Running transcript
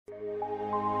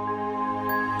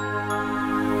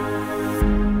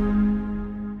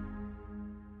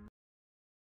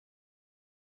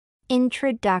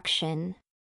Introduction.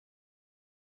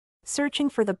 Searching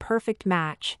for the perfect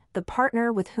match, the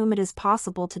partner with whom it is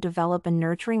possible to develop a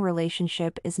nurturing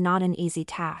relationship is not an easy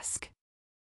task.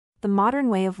 The modern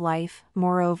way of life,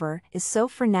 moreover, is so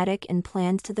frenetic and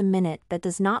planned to the minute that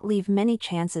does not leave many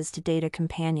chances to date a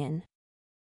companion.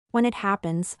 When it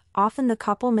happens, often the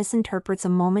couple misinterprets a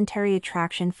momentary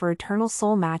attraction for eternal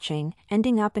soul matching,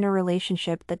 ending up in a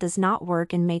relationship that does not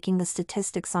work and making the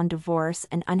statistics on divorce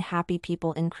and unhappy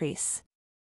people increase.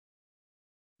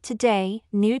 Today,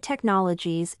 new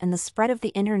technologies and the spread of the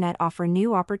internet offer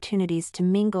new opportunities to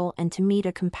mingle and to meet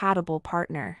a compatible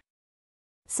partner.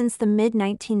 Since the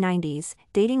mid-1990s,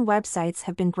 dating websites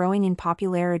have been growing in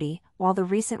popularity, while the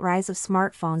recent rise of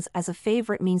smartphones as a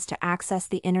favorite means to access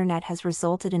the internet has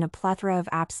resulted in a plethora of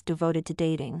apps devoted to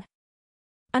dating.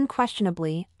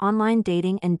 Unquestionably, online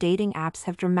dating and dating apps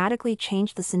have dramatically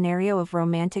changed the scenario of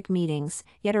romantic meetings,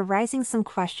 yet arising some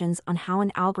questions on how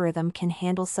an algorithm can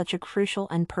handle such a crucial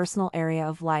and personal area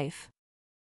of life.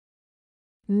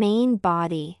 Main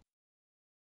body.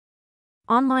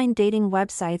 Online dating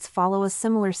websites follow a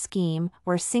similar scheme,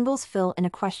 where singles fill in a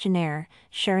questionnaire,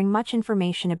 sharing much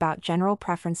information about general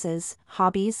preferences,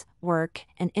 hobbies, work,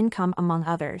 and income among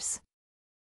others.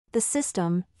 The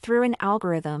system, through an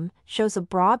algorithm, shows a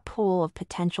broad pool of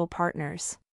potential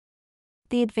partners.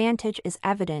 The advantage is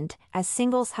evident, as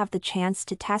singles have the chance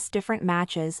to test different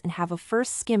matches and have a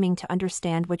first skimming to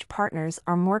understand which partners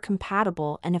are more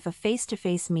compatible and if a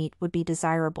face-to-face meet would be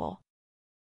desirable.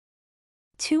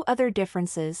 Two other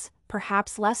differences,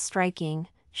 perhaps less striking,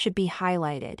 should be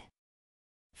highlighted.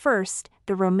 First,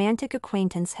 the romantic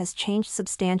acquaintance has changed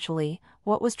substantially.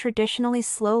 What was traditionally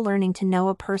slow learning to know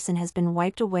a person has been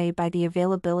wiped away by the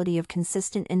availability of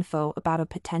consistent info about a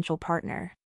potential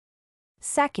partner.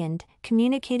 Second,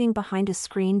 communicating behind a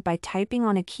screen by typing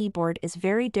on a keyboard is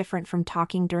very different from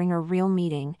talking during a real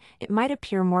meeting. It might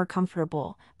appear more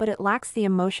comfortable, but it lacks the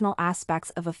emotional aspects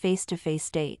of a face-to-face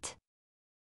date.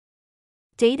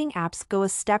 Dating apps go a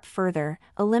step further,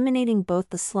 eliminating both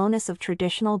the slowness of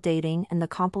traditional dating and the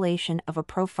compilation of a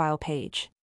profile page.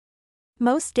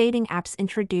 Most dating apps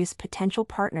introduce potential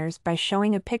partners by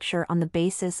showing a picture on the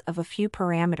basis of a few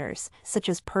parameters, such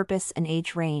as purpose and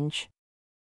age range.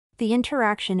 The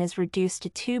interaction is reduced to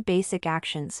two basic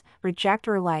actions, reject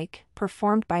or like,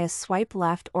 performed by a swipe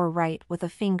left or right with a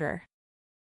finger.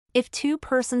 If two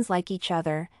persons like each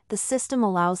other, the system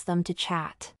allows them to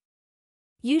chat.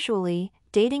 Usually,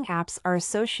 dating apps are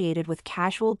associated with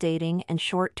casual dating and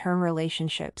short-term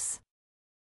relationships.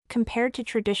 Compared to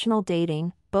traditional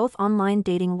dating, both online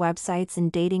dating websites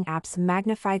and dating apps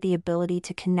magnify the ability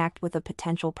to connect with a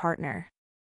potential partner.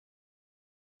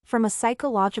 From a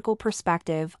psychological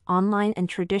perspective, online and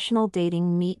traditional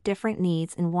dating meet different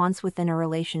needs and wants within a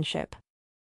relationship.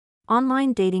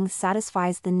 Online dating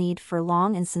satisfies the need for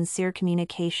long and sincere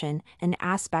communication, an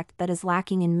aspect that is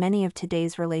lacking in many of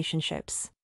today's relationships.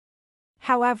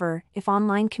 However, if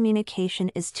online communication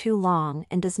is too long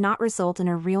and does not result in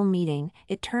a real meeting,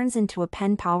 it turns into a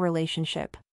pen-pal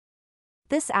relationship.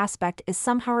 This aspect is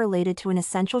somehow related to an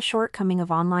essential shortcoming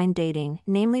of online dating,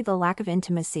 namely the lack of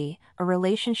intimacy. A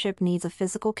relationship needs a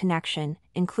physical connection,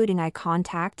 including eye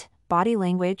contact, body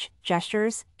language,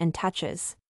 gestures, and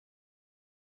touches.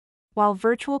 While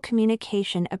virtual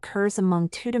communication occurs among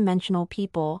two-dimensional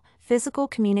people, physical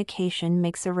communication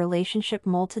makes a relationship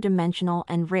multidimensional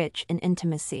and rich in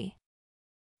intimacy.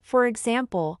 For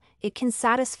example, it can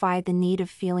satisfy the need of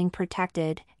feeling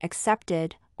protected,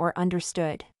 accepted, or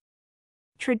understood.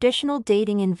 Traditional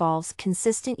dating involves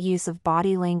consistent use of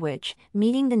body language,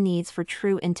 meeting the needs for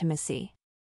true intimacy.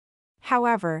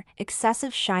 However,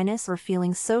 excessive shyness or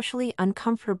feeling socially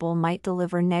uncomfortable might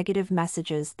deliver negative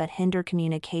messages that hinder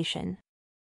communication.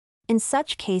 In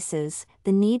such cases,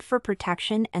 the need for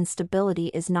protection and stability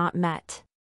is not met.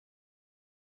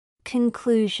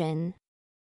 Conclusion.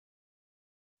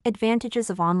 Advantages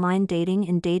of online dating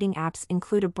and dating apps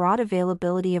include a broad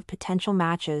availability of potential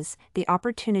matches, the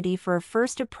opportunity for a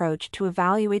first approach to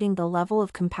evaluating the level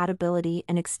of compatibility,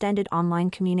 and extended online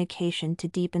communication to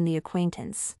deepen the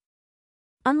acquaintance.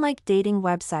 Unlike dating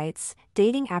websites,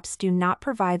 dating apps do not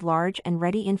provide large and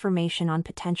ready information on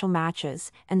potential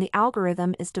matches, and the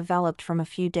algorithm is developed from a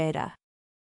few data.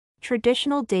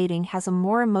 Traditional dating has a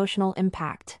more emotional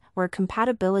impact, where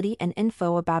compatibility and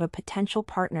info about a potential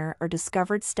partner are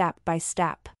discovered step by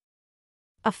step.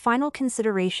 A final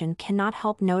consideration cannot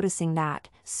help noticing that,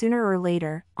 sooner or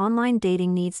later, online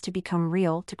dating needs to become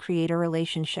real to create a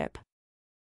relationship.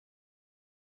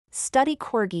 Study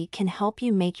Corgi can help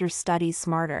you make your studies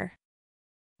smarter.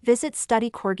 Visit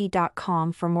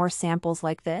studycorgi.com for more samples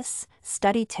like this,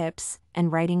 study tips,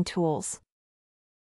 and writing tools.